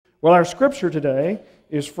Well, our scripture today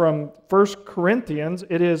is from 1 Corinthians.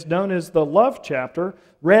 It is known as the love chapter,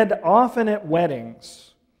 read often at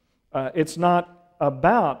weddings. It's not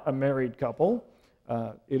about a married couple.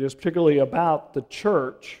 It is particularly about the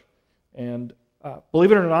church. And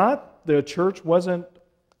believe it or not, the church wasn't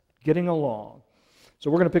getting along.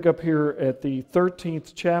 So we're going to pick up here at the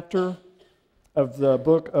 13th chapter of the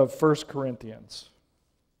book of 1 Corinthians.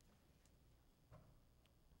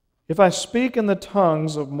 If I speak in the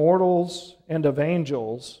tongues of mortals and of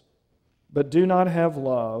angels, but do not have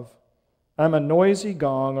love, I'm a noisy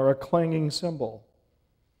gong or a clanging cymbal.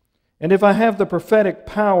 And if I have the prophetic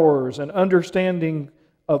powers and understanding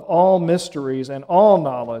of all mysteries and all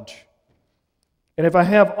knowledge, and if I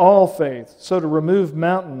have all faith, so to remove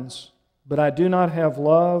mountains, but I do not have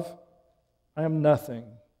love, I am nothing.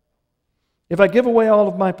 If I give away all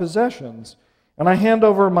of my possessions, and I hand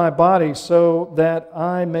over my body so that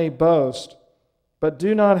I may boast, but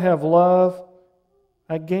do not have love,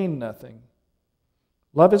 I gain nothing.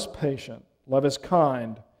 Love is patient, love is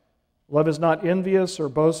kind, love is not envious or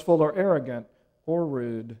boastful or arrogant or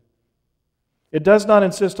rude. It does not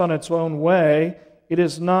insist on its own way, it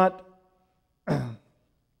is not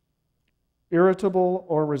irritable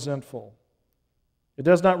or resentful. It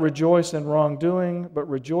does not rejoice in wrongdoing, but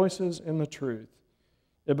rejoices in the truth.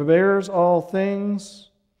 It bears all things,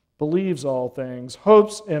 believes all things,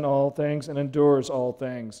 hopes in all things, and endures all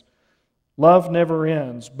things. Love never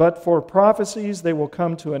ends, but for prophecies they will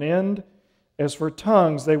come to an end. As for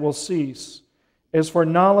tongues they will cease. As for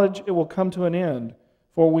knowledge it will come to an end.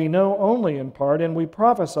 For we know only in part, and we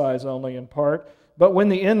prophesy only in part. But when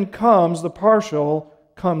the end comes, the partial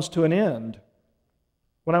comes to an end.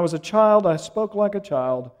 When I was a child, I spoke like a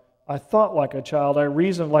child. I thought like a child. I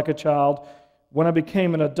reasoned like a child. When I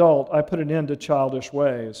became an adult, I put an end to childish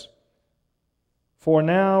ways. For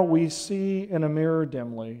now we see in a mirror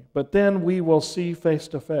dimly, but then we will see face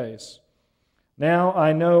to face. Now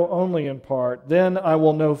I know only in part, then I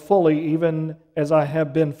will know fully, even as I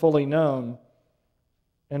have been fully known.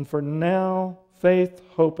 And for now, faith,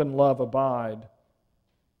 hope, and love abide.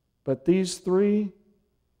 But these three,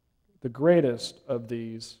 the greatest of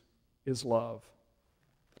these is love.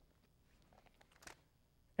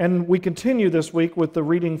 And we continue this week with the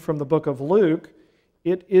reading from the book of Luke.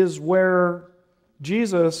 It is where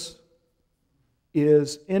Jesus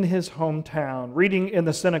is in his hometown, reading in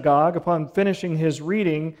the synagogue. Upon finishing his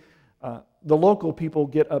reading, the local people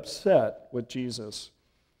get upset with Jesus.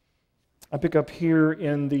 I pick up here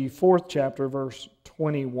in the 4th chapter, verse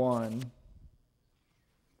 21.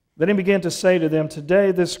 Then he began to say to them,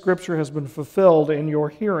 "Today this scripture has been fulfilled in your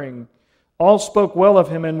hearing." All spoke well of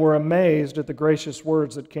him and were amazed at the gracious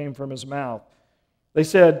words that came from his mouth. They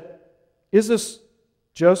said, "Is this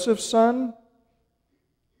Joseph's son?"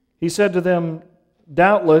 He said to them,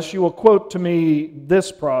 "Doubtless you will quote to me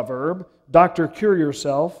this proverb, 'Doctor, cure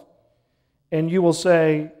yourself.' And you will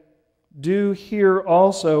say, 'Do here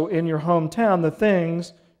also in your hometown the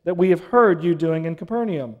things that we have heard you doing in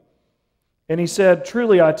Capernaum.' And he said,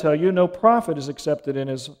 'Truly I tell you, no prophet is accepted in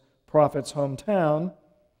his prophet's hometown.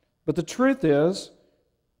 But the truth is,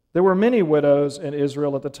 there were many widows in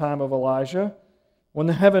Israel at the time of Elijah, when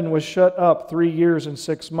the heaven was shut up 3 years and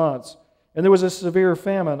 6 months, and there was a severe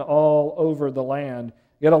famine all over the land.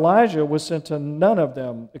 Yet Elijah was sent to none of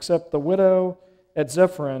them, except the widow at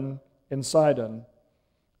Zarephath in Sidon.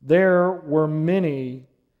 There were many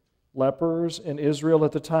lepers in Israel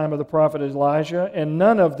at the time of the prophet Elijah, and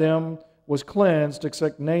none of them was cleansed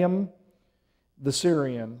except Naaman the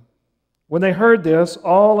Syrian. When they heard this,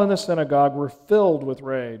 all in the synagogue were filled with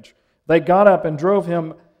rage. They got up and drove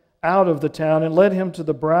him out of the town and led him to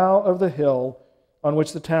the brow of the hill on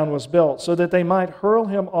which the town was built, so that they might hurl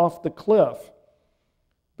him off the cliff.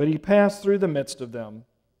 But he passed through the midst of them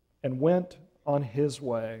and went on his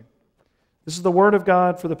way. This is the word of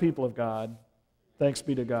God for the people of God. Thanks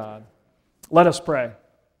be to God. Let us pray.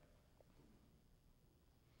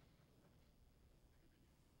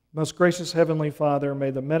 Most gracious Heavenly Father,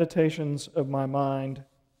 may the meditations of my mind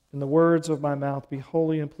and the words of my mouth be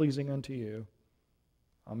holy and pleasing unto you.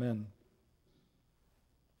 Amen.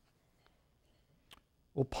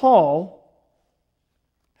 Well, Paul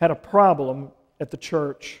had a problem at the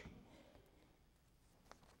church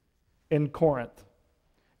in Corinth.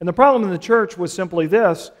 And the problem in the church was simply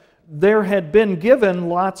this: there had been given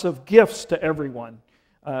lots of gifts to everyone.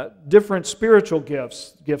 Different spiritual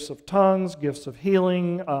gifts, gifts of tongues, gifts of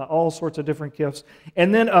healing, all sorts of different gifts.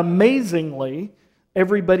 And then amazingly,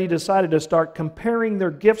 everybody decided to start comparing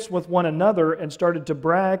their gifts with one another and started to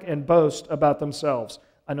brag and boast about themselves.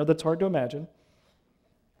 I know that's hard to imagine.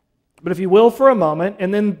 But if you will, for a moment,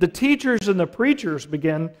 and then the teachers and the preachers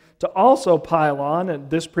begin to also pile on, and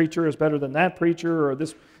this preacher is better than that preacher, or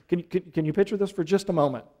this. Can you picture this for just a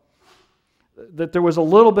moment? That there was a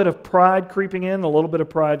little bit of pride creeping in, a little bit of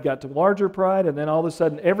pride got to larger pride, and then all of a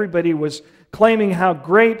sudden everybody was claiming how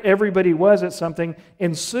great everybody was at something,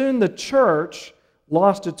 and soon the church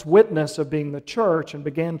lost its witness of being the church and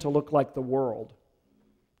began to look like the world.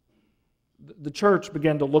 The church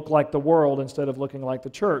began to look like the world instead of looking like the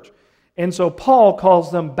church. And so Paul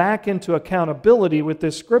calls them back into accountability with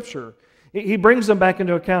this scripture. He brings them back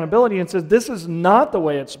into accountability and says, this is not the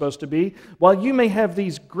way it's supposed to be. While you may have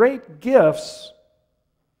these great gifts,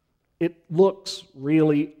 it looks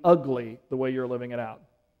really ugly the way you're living it out.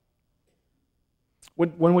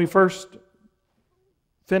 When we first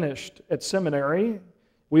finished at seminary,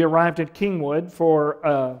 we arrived at Kingwood for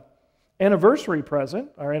an anniversary present.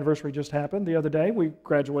 Our anniversary just happened the other day. We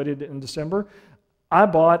graduated in December. I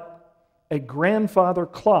bought a grandfather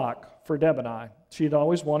clock for Deb and I. She'd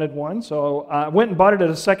always wanted one, so I went and bought it at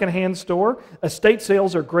a secondhand store. Estate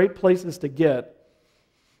sales are great places to get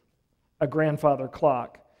a grandfather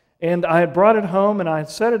clock. And I had brought it home and I had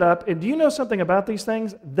set it up. And do you know something about these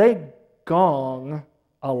things? They gong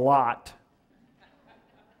a lot.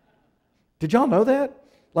 Did y'all know that?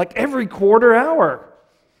 Like every quarter hour.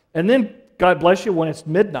 And then, God bless you, when it's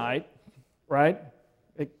midnight, right?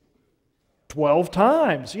 12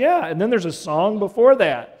 times, yeah. And then there's a song before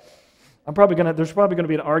that. There's probably going to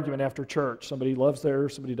be an argument after church. Somebody loves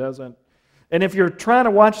theirs, somebody doesn't. And if you're trying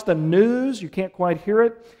to watch the news, you can't quite hear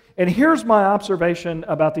it. And here's my observation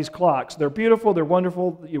about these clocks. They're beautiful, they're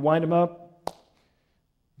wonderful. You wind them up.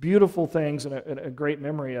 Beautiful things and a great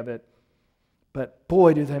memory of it. But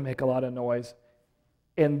boy, do they make a lot of noise.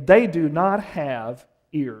 And they do not have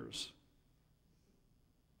ears.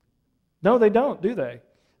 No, they don't, do they?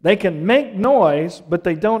 They can make noise, but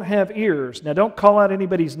they don't have ears. Now, don't call out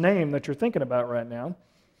anybody's name that you're thinking about right now.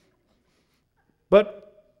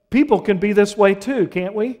 But people can be this way too,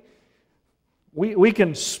 can't we? We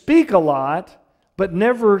can speak a lot, but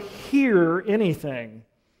never hear anything.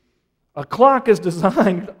 A clock is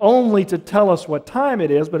designed only to tell us what time it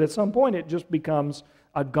is, but at some point it just becomes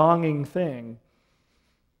a gonging thing.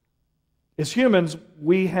 As humans,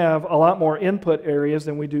 we have a lot more input areas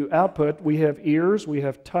than we do output. We have ears, we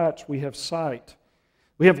have touch, we have sight.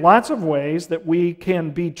 We have lots of ways that we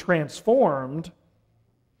can be transformed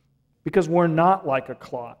because we're not like a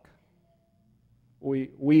clock.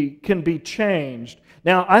 We can be changed.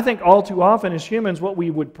 Now, I think all too often as humans, what we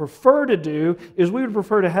would prefer to do is we would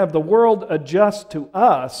prefer to have the world adjust to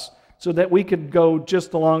us so that we could go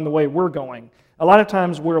just along the way we're going. A lot of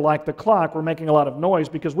times we're like the clock, we're making a lot of noise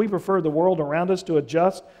because we prefer the world around us to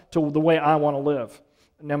adjust to the way I want to live.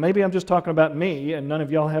 Now maybe I'm just talking about me and none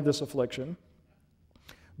of y'all have this affliction.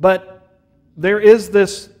 But there is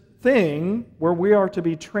this thing where we are to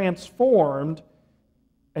be transformed,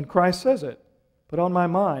 and Christ says it. Put on my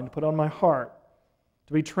mind, put on my heart,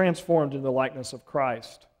 to be transformed in the likeness of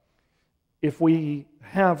Christ. If we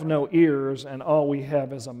have no ears and all we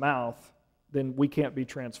have is a mouth, then we can't be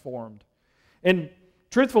transformed. And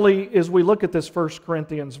truthfully, as we look at this 1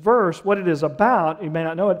 Corinthians verse, what it is about, you may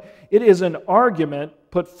not know it, it is an argument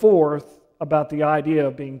put forth about the idea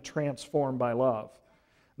of being transformed by love.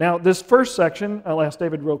 Now, this first section, I'll ask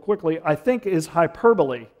David real quickly, I think is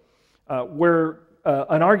hyperbole, where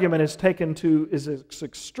an argument is taken to its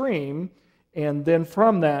extreme, and then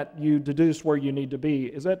from that you deduce where you need to be.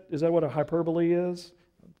 Is that what a hyperbole is?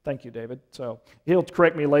 Thank you, David. So he'll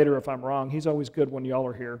correct me later if I'm wrong. He's always good when y'all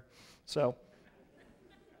are here. So,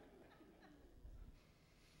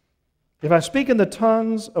 if I speak in the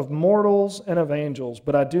tongues of mortals and of angels,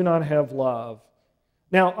 but I do not have love.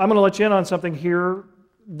 Now, I'm going to let you in on something here.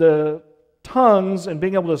 The tongues and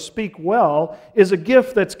being able to speak well is a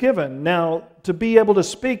gift that's given. Now, to be able to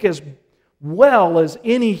speak as well as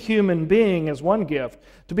any human being is one gift.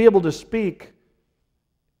 To be able to speak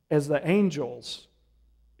as the angels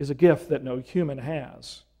is a gift that no human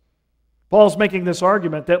has. Paul's making this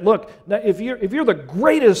argument that, look, now if you're the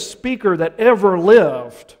greatest speaker that ever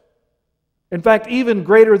lived, in fact, even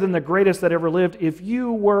greater than the greatest that ever lived, if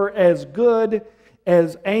you were as good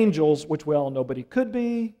as angels, which we all know nobody could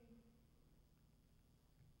be,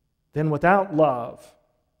 then without love,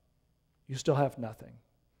 you still have nothing.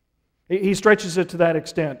 He stretches it to that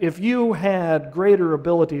extent. If you had greater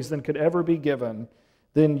abilities than could ever be given,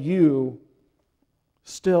 then you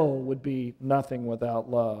still would be nothing without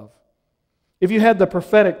love. If you had the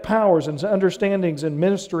prophetic powers and understandings and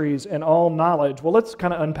ministries and all knowledge, well, let's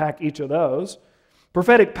kind of unpack each of those.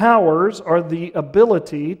 Prophetic powers are the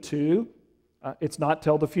ability to, it's not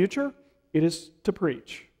tell the future, it is to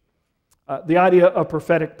preach. The idea of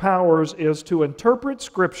prophetic powers is to interpret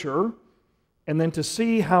Scripture and then to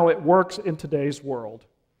see how it works in today's world.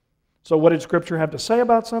 So what did Scripture have to say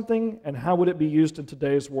about something, and how would it be used in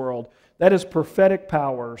today's world? That is prophetic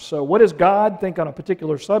power. So what does God think on a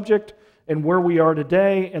particular subject and where we are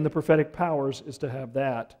today, and the prophetic powers is to have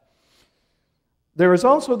that. There is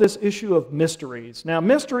also this issue of mysteries. Now,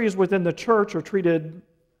 mysteries within the church are treated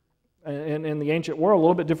in the ancient world a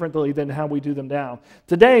little bit differently than how we do them now.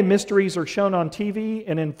 Today, mysteries are shown on TV,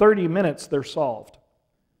 and in 30 minutes, they're solved.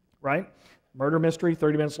 Right? Murder mystery,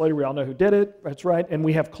 30 minutes later, we all know who did it. That's right. And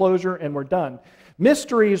we have closure, and we're done.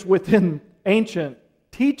 Mysteries within ancient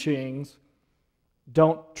teachings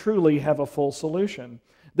don't truly have a full solution.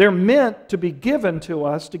 They're meant to be given to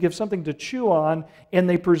us to give something to chew on, and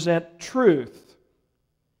they present truth.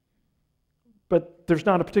 But there's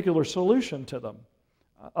not a particular solution to them.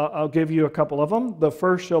 I'll give you a couple of them. The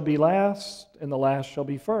first shall be last, and the last shall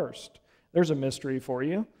be first. There's a mystery for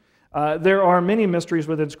you. There are many mysteries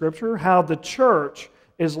within Scripture. How the church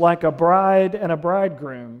is like a bride and a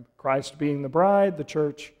bridegroom. Christ being the bride, the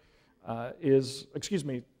church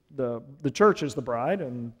the church is the bride,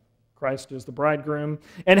 and Christ is the bridegroom.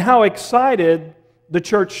 And how excited the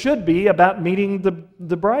church should be about meeting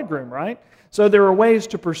the bridegroom, right? So there are ways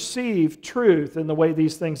to perceive truth in the way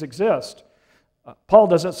these things exist. Paul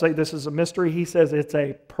doesn't say this is a mystery. He says it's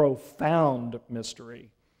a profound mystery,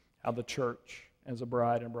 how the church as a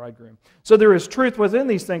bride and bridegroom. So there is truth within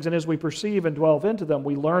these things, and as we perceive and delve into them,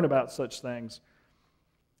 we learn about such things.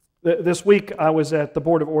 This week, I was at the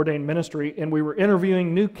Board of Ordained Ministry, and we were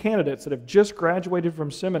interviewing new candidates that have just graduated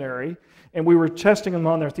from seminary, and we were testing them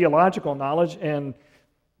on their theological knowledge, and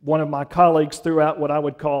one of my colleagues threw out what I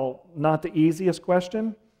would call not the easiest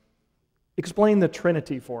question. Explain the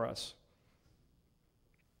Trinity for us.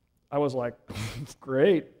 I was like,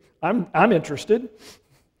 great, I'm interested.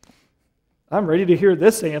 I'm ready to hear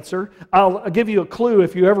this answer. I'll give you a clue.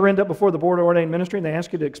 If you ever end up before the Board of Ordained Ministry and they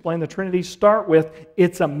ask you to explain the Trinity, start with,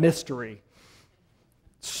 it's a mystery.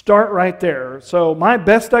 Start right there. So my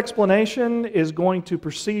best explanation is going to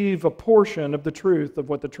perceive a portion of the truth of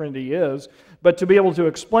what the Trinity is, but to be able to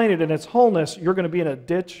explain it in its wholeness, you're going to be in a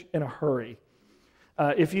ditch in a hurry.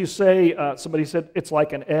 If you say, somebody said it's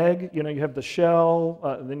like an egg, you have the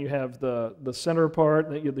shell, then you have the center part,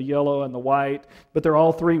 then you have the yellow and the white, but they're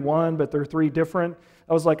all three one, but they're three different.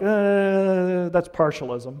 I was like, that's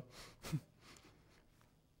partialism.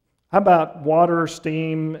 How about water,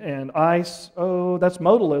 steam, and ice? Oh, that's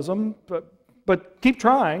modalism, but keep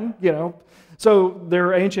trying, So there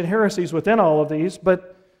are ancient heresies within all of these,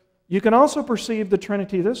 but you can also perceive the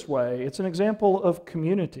Trinity this way. It's an example of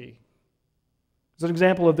community. It's an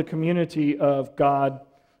example of the community of God,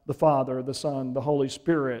 the Father, the Son, the Holy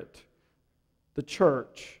Spirit, the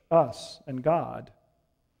church, us, and God.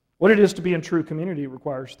 What it is to be in true community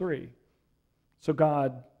requires three. So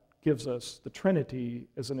God gives us the Trinity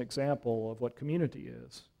as an example of what community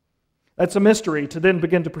is. That's a mystery to then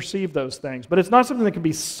begin to perceive those things. But it's not something that can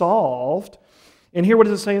be solved. And here, what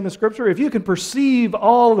does it say in the Scripture? If you can perceive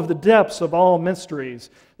all of the depths of all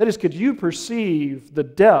mysteries, that is, could you perceive the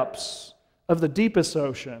depths of the deepest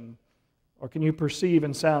ocean, or can you perceive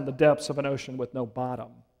and sound the depths of an ocean with no bottom?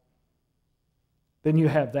 Then you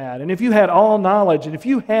have that. And if you had all knowledge, and if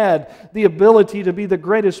you had the ability to be the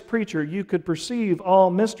greatest preacher, you could perceive all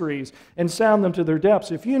mysteries and sound them to their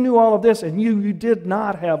depths. If you knew all of this and you did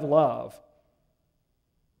not have love,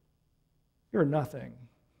 you're nothing.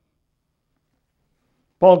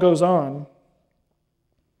 Paul goes on.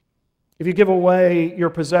 If you give away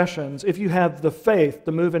your possessions, if you have the faith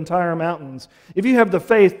to move entire mountains, if you have the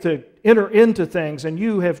faith to enter into things and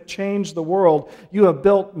you have changed the world, you have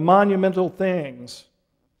built monumental things,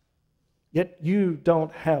 yet you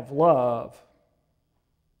don't have love,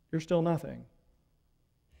 you're still nothing.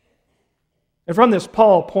 And from this,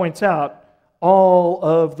 Paul points out all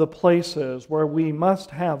of the places where we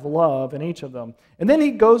must have love in each of them. And then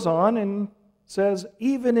he goes on and says,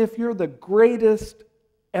 even if you're the greatest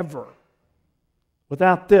ever,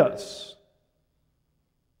 without this,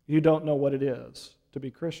 you don't know what it is to be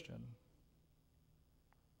Christian.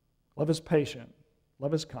 Love is patient.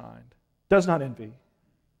 Love is kind. Does not envy.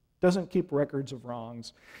 Doesn't keep records of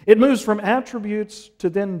wrongs. It moves from attributes to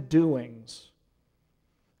then doings.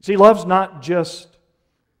 See, love's not just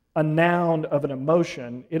a noun of an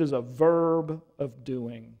emotion. It is a verb of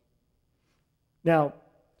doing. Now,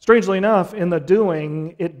 strangely enough, in the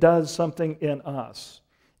doing, it does something in us.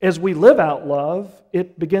 As we live out love,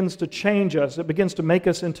 it begins to change us. It begins to make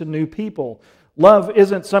us into new people. Love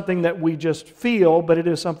isn't something that we just feel, but it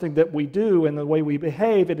is something that we do in the way we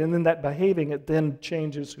behave, and in that behaving, it then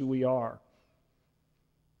changes who we are.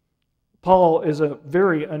 Paul is a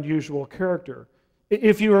very unusual character.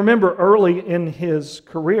 If you remember early in his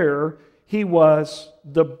career, he was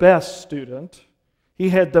the best student. He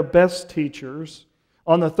had the best teachers.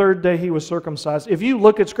 On the third day, he was circumcised. If you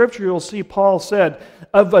look at Scripture, you'll see Paul said,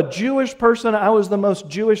 of a Jewish person, I was the most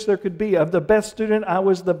Jewish there could be. Of the best student, I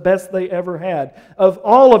was the best they ever had. Of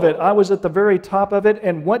all of it, I was at the very top of it.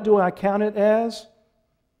 And what do I count it as?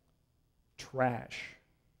 Trash.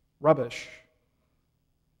 Rubbish.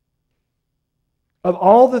 Of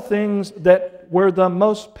all the things that were the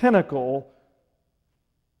most pinnacle,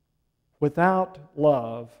 without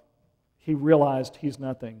love, he realized he's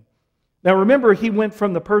nothing. Now remember, he went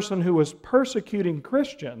from the person who was persecuting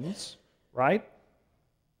Christians, right?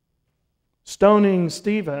 Stoning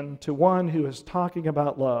Stephen, to one who is talking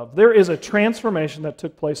about love. There is a transformation that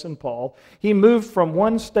took place in Paul. He moved from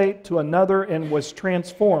one state to another and was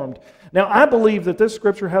transformed. Now I believe that this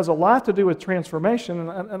scripture has a lot to do with transformation,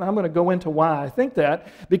 and I'm going to go into why I think that,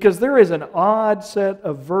 because there is an odd set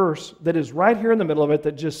of verse that is right here in the middle of it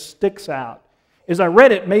that just sticks out. As I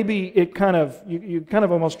read it, maybe it you kind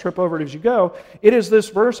of almost trip over it as you go. It is this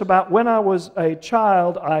verse about when I was a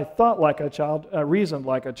child, I thought like a child, I reasoned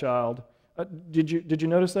like a child. Did you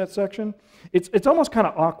notice that section? It's almost kind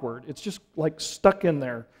of awkward. It's just like stuck in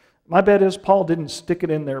there. My bet is Paul didn't stick it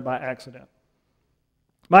in there by accident.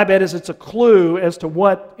 My bet is it's a clue as to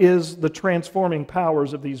what is the transforming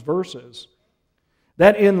powers of these verses.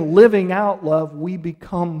 That in living out love, we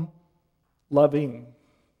become loving.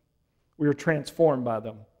 We are transformed by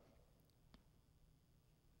them.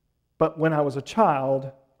 But when I was a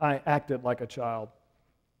child, I acted like a child.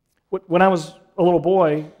 When I was a little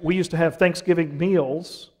boy, we used to have Thanksgiving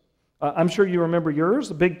meals. I'm sure you remember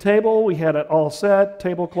yours. A big table, we had it all set,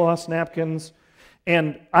 tablecloths, napkins,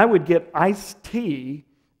 and I would get iced tea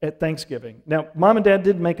at Thanksgiving. Now, Mom and Dad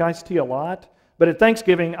didn't make iced tea a lot, but at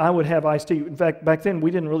Thanksgiving, I would have iced tea. In fact, back then, we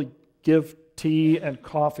didn't really give tea and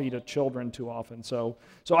coffee to children too often. So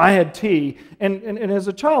I had tea. And as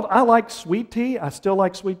a child, I liked sweet tea. I still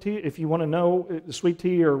like sweet tea. If you want to know sweet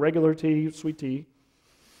tea or regular tea, sweet tea.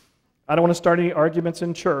 I don't want to start any arguments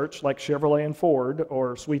in church like Chevrolet and Ford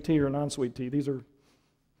or sweet tea or non-sweet tea. These are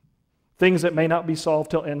things that may not be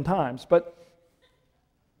solved till end times. But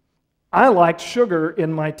I liked sugar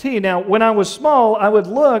in my tea. Now, when I was small, I would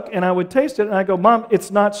look and I would taste it and I go, Mom,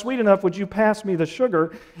 it's not sweet enough. Would you pass me the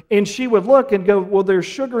sugar? And she would look and go, well, there's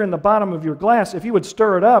sugar in the bottom of your glass. If you would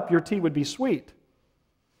stir it up, your tea would be sweet.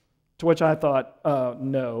 To which I thought,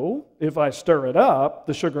 no. If I stir it up,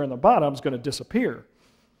 the sugar in the bottom is going to disappear.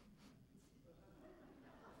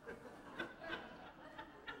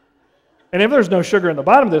 And if there's no sugar in the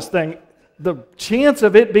bottom of this thing, the chance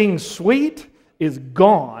of it being sweet is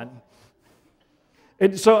gone.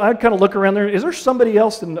 And so I kind of look around there. Is there somebody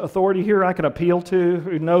else in authority here I can appeal to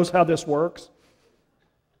who knows how this works?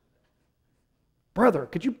 Brother,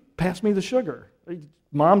 could you pass me the sugar?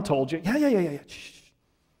 Mom told you. Yeah. Shh.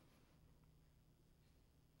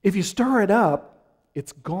 If you stir it up,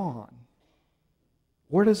 it's gone.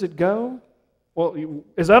 Where does it go? Well,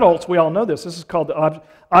 as adults, we all know this. This is called the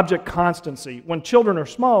object constancy. When children are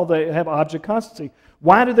small, they have object constancy.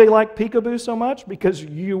 Why do they like peekaboo so much? Because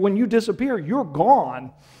when you disappear, you're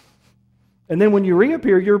gone. And then when you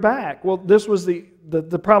reappear, you're back. Well, this was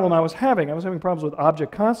the problem I was having. I was having problems with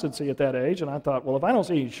object constancy at that age, and I thought, well, if I don't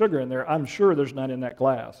see any sugar in there, I'm sure there's none in that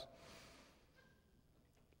glass.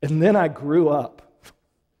 And then I grew up.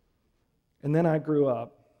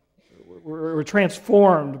 We're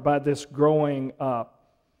transformed by this growing up.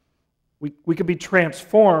 We could be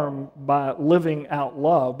transformed by living out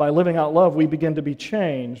love. By living out love, we begin to be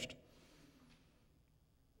changed.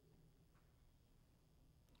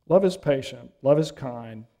 Love is patient. Love is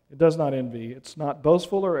kind. It does not envy. It's not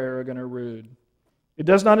boastful or arrogant or rude. It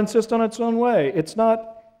does not insist on its own way. It's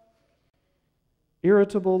not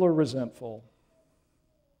irritable or resentful.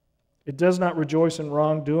 It does not rejoice in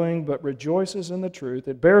wrongdoing, but rejoices in the truth.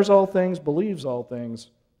 It bears all things, believes all things,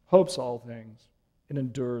 hopes all things, and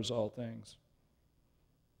endures all things.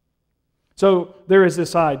 So there is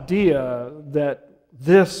this idea that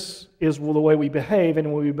this is the way we behave,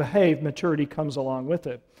 and when we behave, maturity comes along with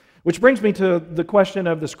it. Which brings me to the question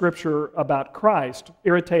of the Scripture about Christ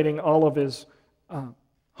irritating all of his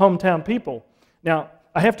hometown people. Now,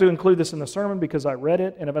 I have to include this in the sermon because I read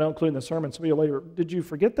it, and if I don't include it in the sermon, some of you later, did you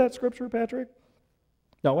forget that Scripture, Patrick?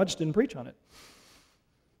 No, I just didn't preach on it.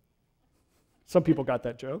 Some people got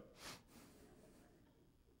that joke.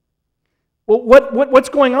 Well, what's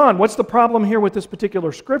going on? What's the problem here with this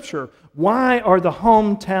particular Scripture? Why are the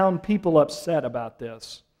hometown people upset about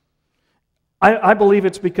this? I believe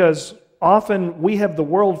it's because often we have the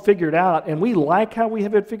world figured out, and we like how we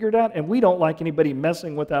have it figured out, and we don't like anybody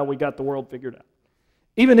messing with how we got the world figured out.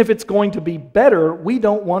 Even if it's going to be better, we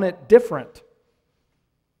don't want it different.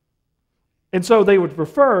 And so they would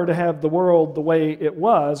prefer to have the world the way it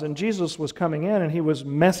was, and Jesus was coming in and he was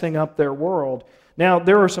messing up their world. Now,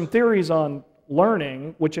 there are some theories on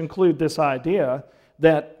learning which include this idea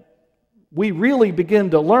that we really begin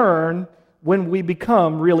to learn when we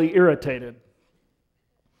become really irritated.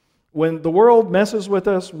 When the world messes with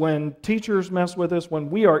us, when teachers mess with us, when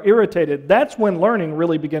we are irritated, that's when learning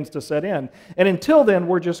really begins to set in. And until then,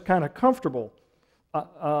 we're just kind of comfortable. I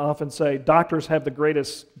often say doctors have the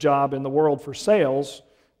greatest job in the world for sales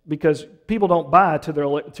because people don't buy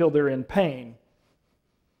till they're in pain.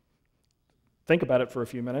 Think about it for a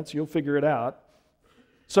few minutes. You'll figure it out.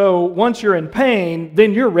 So once you're in pain,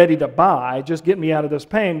 then you're ready to buy. Just get me out of this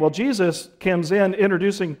pain. Well, Jesus comes in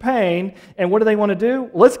introducing pain, and what do they want to do?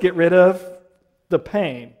 Let's get rid of the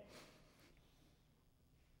pain.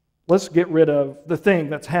 Let's get rid of the thing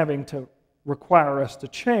that's having to require us to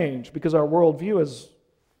change because our worldview is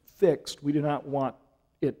fixed. We do not want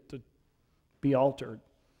it to be altered.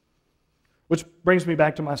 Which brings me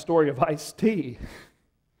back to my story of iced tea.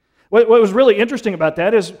 What was really interesting about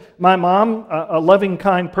that is my mom, a loving,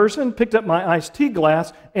 kind person, picked up my iced tea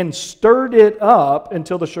glass and stirred it up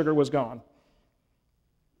until the sugar was gone.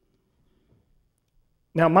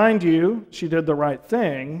 Now, mind you, she did the right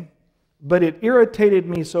thing, but it irritated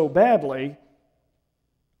me so badly,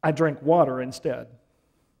 I drank water instead.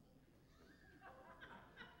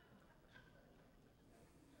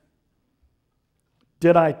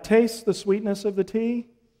 Did I taste the sweetness of the tea?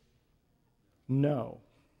 No.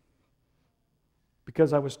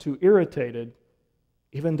 Because I was too irritated,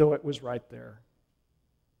 even though it was right there.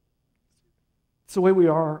 It's the way we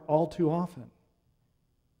are all too often.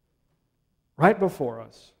 Right before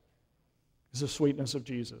us is the sweetness of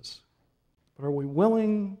Jesus. But are we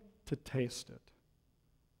willing to taste it?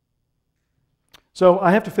 So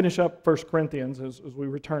I have to finish up 1 Corinthians as we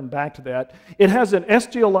return back to that. It has an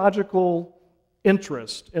eschatological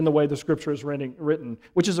interest in the way the Scripture is written,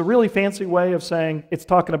 which is a really fancy way of saying it's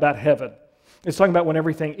talking about heaven. It's talking about when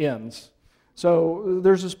everything ends. So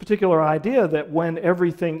there's this particular idea that when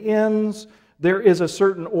everything ends, there is a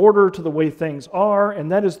certain order to the way things are,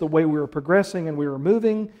 and that is the way we are progressing and we are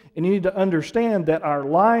moving. And you need to understand that our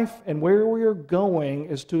life and where we are going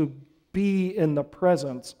is to be in the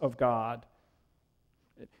presence of God.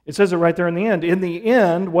 It says it right there in the end. In the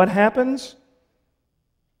end, what happens?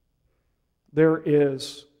 There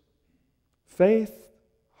is faith,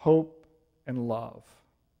 hope, and love.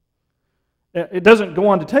 It doesn't go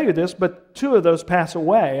on to tell you this, but two of those pass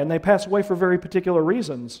away, and they pass away for very particular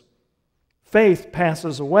reasons. Faith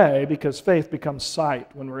passes away because faith becomes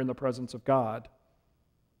sight when we're in the presence of God.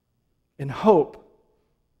 And hope,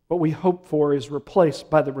 what we hope for, is replaced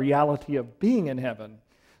by the reality of being in heaven.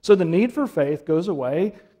 So the need for faith goes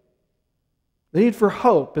away. The need for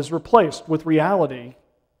hope is replaced with reality.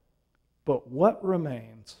 But what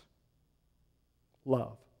remains?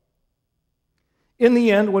 Love. In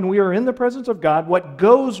the end, when we are in the presence of God, what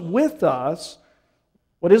goes with us,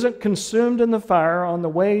 what isn't consumed in the fire on the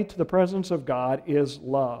way to the presence of God, is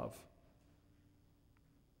love.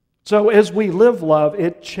 So as we live love,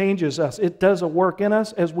 it changes us. It does a work in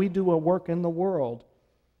us as we do a work in the world.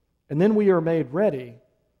 And then we are made ready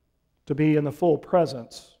to be in the full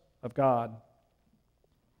presence of God.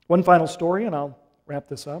 One final story, and I'll wrap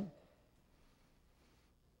this up.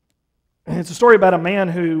 It's a story about a man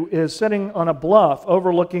who is sitting on a bluff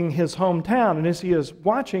overlooking his hometown. And as he is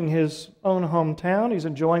watching his own hometown, he's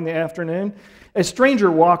enjoying the afternoon, a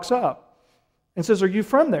stranger walks up and says, "Are you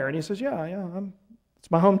from there?" And he says, Yeah,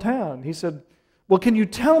 it's my hometown. He said, "Well, can you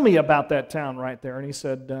tell me about that town right there?" And he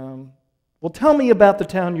said, "Well, tell me about the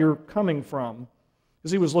town you're coming from."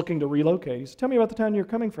 Because he was looking to relocate. He said, "Tell me about the town you're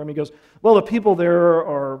coming from." He goes, "Well, the people there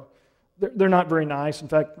are... They're not very nice. In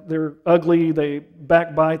fact, they're ugly. They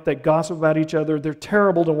backbite. They gossip about each other. They're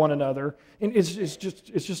terrible to one another. And it's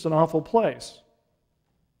just an awful place."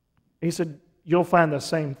 He said, "You'll find the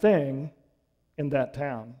same thing in that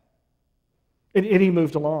town." And he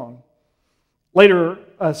moved along. Later,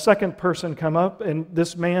 a second person come up, and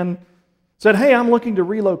this man said, "Hey, I'm looking to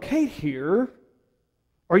relocate here.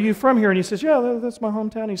 Are you from here?" And he says, "Yeah, that's my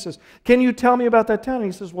hometown." He says, "Can you tell me about that town?" And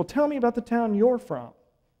he says, "Well, tell me about the town you're from."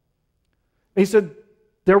 He said,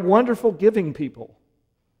 "They're wonderful, giving people.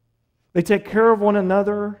 They take care of one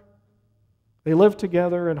another. They live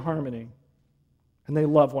together in harmony. And they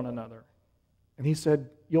love one another." And he said,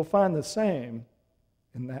 "You'll find the same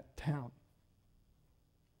in that town."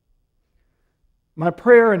 My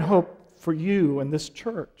prayer and hope for you and this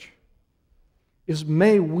church is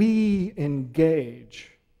may we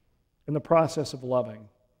engage in the process of loving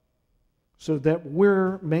so that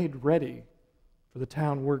we're made ready for the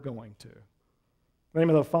town we're going to. In the name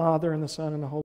of the Father, and the Son, and the Holy